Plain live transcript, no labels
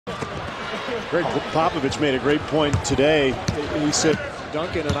Greg Popovich made a great point today. He said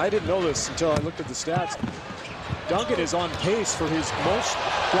Duncan, and I didn't know this until I looked at the stats, Duncan is on pace for his most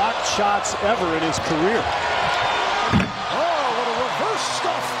blocked shots ever in his career. Oh, what a reverse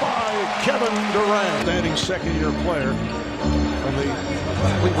stuff by Kevin Durant. Standing second-year player from the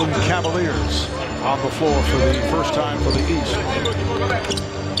Cleveland Cavaliers on the floor for the first time for the East.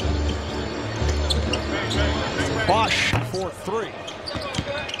 Bosch for three.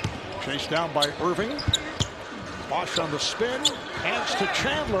 Chased down by Irving. Bosch on the spin. Hands to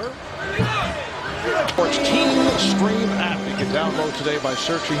Chandler. It's Team Stream app. You can download today by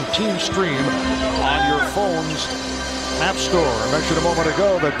searching Team Stream on your phone's app store. I mentioned a moment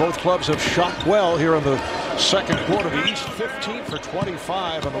ago that both clubs have shot well here in the second quarter. The East 15 for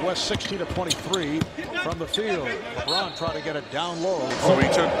 25 and the West 16 of 23 from the field. LeBron trying to get it down low. So he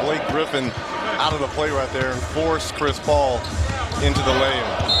took Blake Griffin out of the play right there and forced Chris Paul into the lay-in.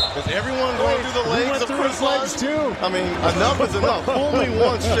 Is everyone going through the legs of Chris Paul? Too. I mean, enough is enough. Fool me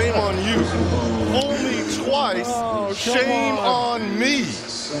once, shame on you. Fool me twice, shame on me.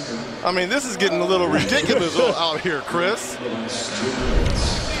 I mean, this is getting a little ridiculous out here, Chris.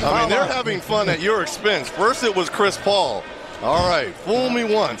 I mean, they're having fun at your expense. First it was Chris Paul. All right, fool me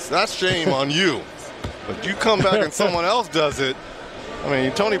once. That's shame on you. But you come back and someone else does it. I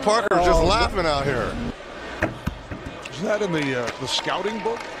mean, Tony Parker's just laughing out here. Is that in the scouting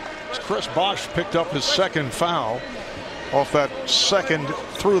book? Chris Bosch picked up his second foul off that second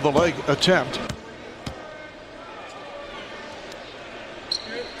through the leg attempt.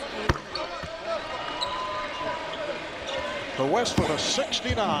 The West with a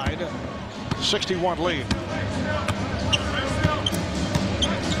 69-61 lead.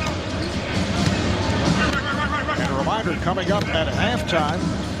 And a reminder coming up at halftime,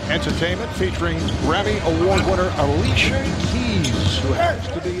 entertainment featuring Grammy Award winner Alicia Keys, who happens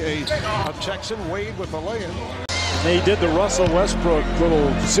to be a Texan. Wade with the lay-in. He did the Russell Westbrook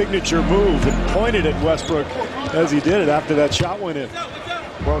little signature move and pointed at Westbrook as he did it after that shot went in.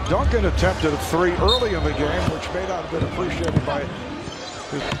 Well, Duncan attempted a three early in the game, which may not have been appreciated by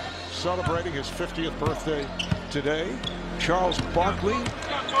celebrating his 50th birthday today. Charles Barkley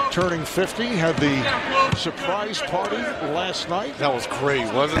turning 50, had the surprise party last night. That was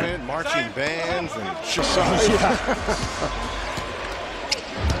great, wasn't it? Marching bands and Shasai. Yeah.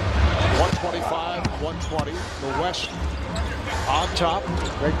 125-120. The West on top.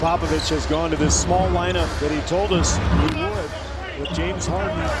 Greg Popovich has gone to this small lineup that he told us he would, with James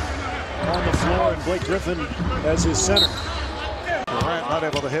Harden on the floor and Blake Griffin as his center. Bryant not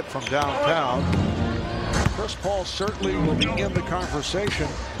able to hit from downtown. Chris Paul certainly will be in the conversation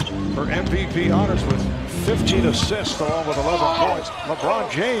for MVP honors with 15 assists along with 11 points. LeBron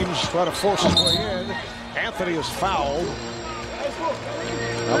James trying to force his way in. Anthony is fouled.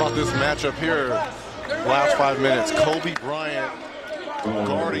 How about this matchup here? Last 5 minutes. Kobe Bryant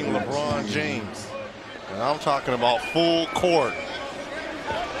guarding LeBron James. And I'm talking about full court.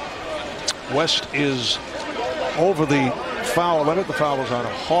 West is over the foul limit. The foul was on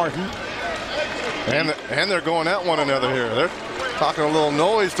Harden. And they're going at one another here. They're talking a little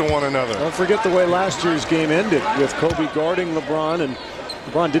noise to one another. Don't forget the way last year's game ended with Kobe guarding LeBron, and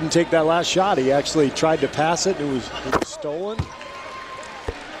LeBron didn't take that last shot. He actually tried to pass it. It was stolen.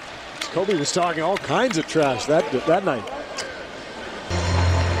 Kobe was talking all kinds of trash that night.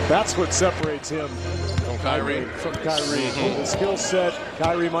 That's what separates him from Kyrie. The skill set,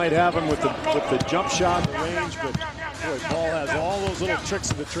 Kyrie might have him with the jump shot, the range, but boy, Paul has all those little tricks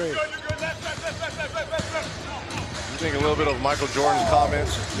of the trade. You think a little bit of Michael Jordan's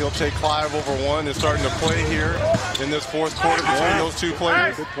comments. He'll take 5 over 1 is starting to play here in this fourth quarter between those two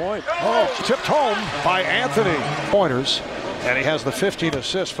players. Good point. Oh, tipped home by Anthony. Pointers. And he has the 15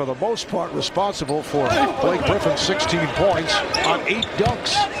 assists, for the most part responsible for Blake Griffin's 16 points on 8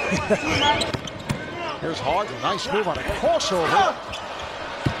 dunks. Here's Harden, nice move on a crossover.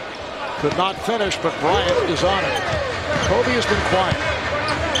 Could not finish, but Bryant is on it. Kobe has been quiet.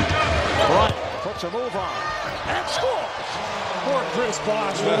 Bryant puts a move on and scores. Poor Chris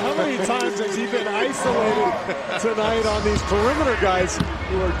Bosch. How many times has he been isolated tonight on these perimeter guys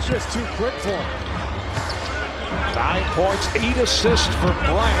who are just too quick for him? 9 points, 8 assists for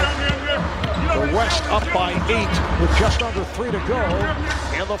Bryant. The West up by 8 with just under 3 to go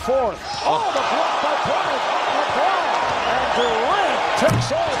in the fourth. Oh, the block by Bryant. And Bryant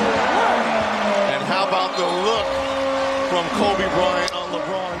takes over. And how about the look from Kobe Bryant on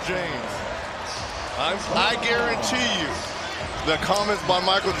LeBron James? I guarantee you the comments by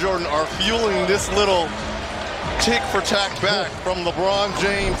Michael Jordan are fueling this little tick for tack back from LeBron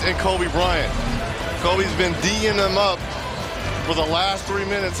James and Kobe Bryant. Kobe's been D'ing them up for the last 3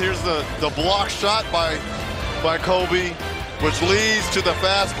 minutes. Here's the block shot by Kobe, which leads to the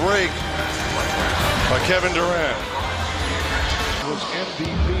fast break by Kevin Durant. Was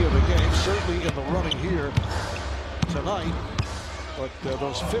MVP of the game, certainly in the running here tonight. But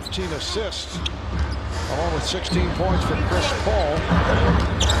those 15 assists, along with 16 points from Chris Paul,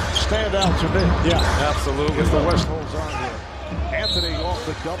 stand out to me. Yeah, absolutely. If the West holds on here. Anthony off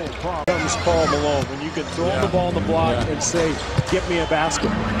the double prop. Comes Paul Malone when you can throw the ball in the block and say, "Get me a basket."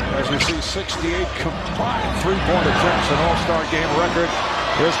 As we see 68 combined three-point attempts, an all-star game record.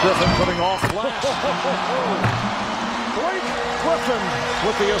 Here's Griffin putting off last. Blake Griffin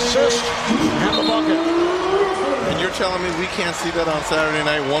with the assist and the bucket. And you're telling me we can't see that on Saturday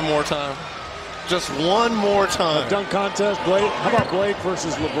night one more time? Just one more time. Dunk contest, Blake. How about Blake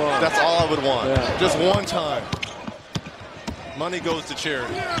versus LeBron? That's all I would want. Yeah. Just one time. Money goes to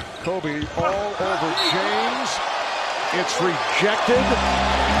charity. Kobe all over James. It's rejected.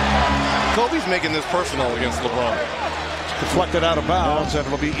 Kobe's making this personal against LeBron. Deflected out of bounds, and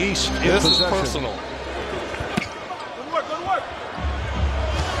it'll be East in This possession. is personal.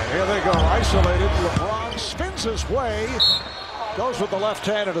 And here they go, isolated. LeBron spins his way, goes with the left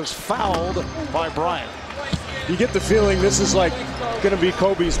hand, and is fouled by Bryant. You get the feeling this is like going to be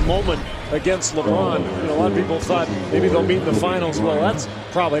Kobe's moment against LeBron. You know, a lot of people thought maybe they'll meet in the finals. Well, that's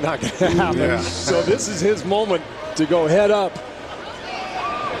probably not going to happen. Yeah. So this is his moment to go head up.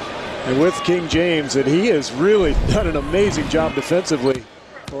 And with King James, and he has really done an amazing job defensively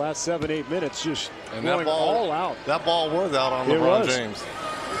the last 7-8 minutes, just going all out. That ball was out on It LeBron was. James.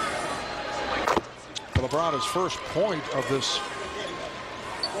 LeBron, his first point of this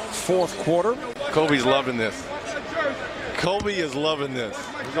fourth quarter. Kobe's loving this. Kobe is loving this.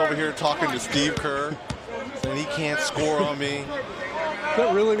 He's over here talking to Steve Kerr, saying he can't score on me. Is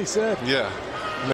that really what he said? Yeah.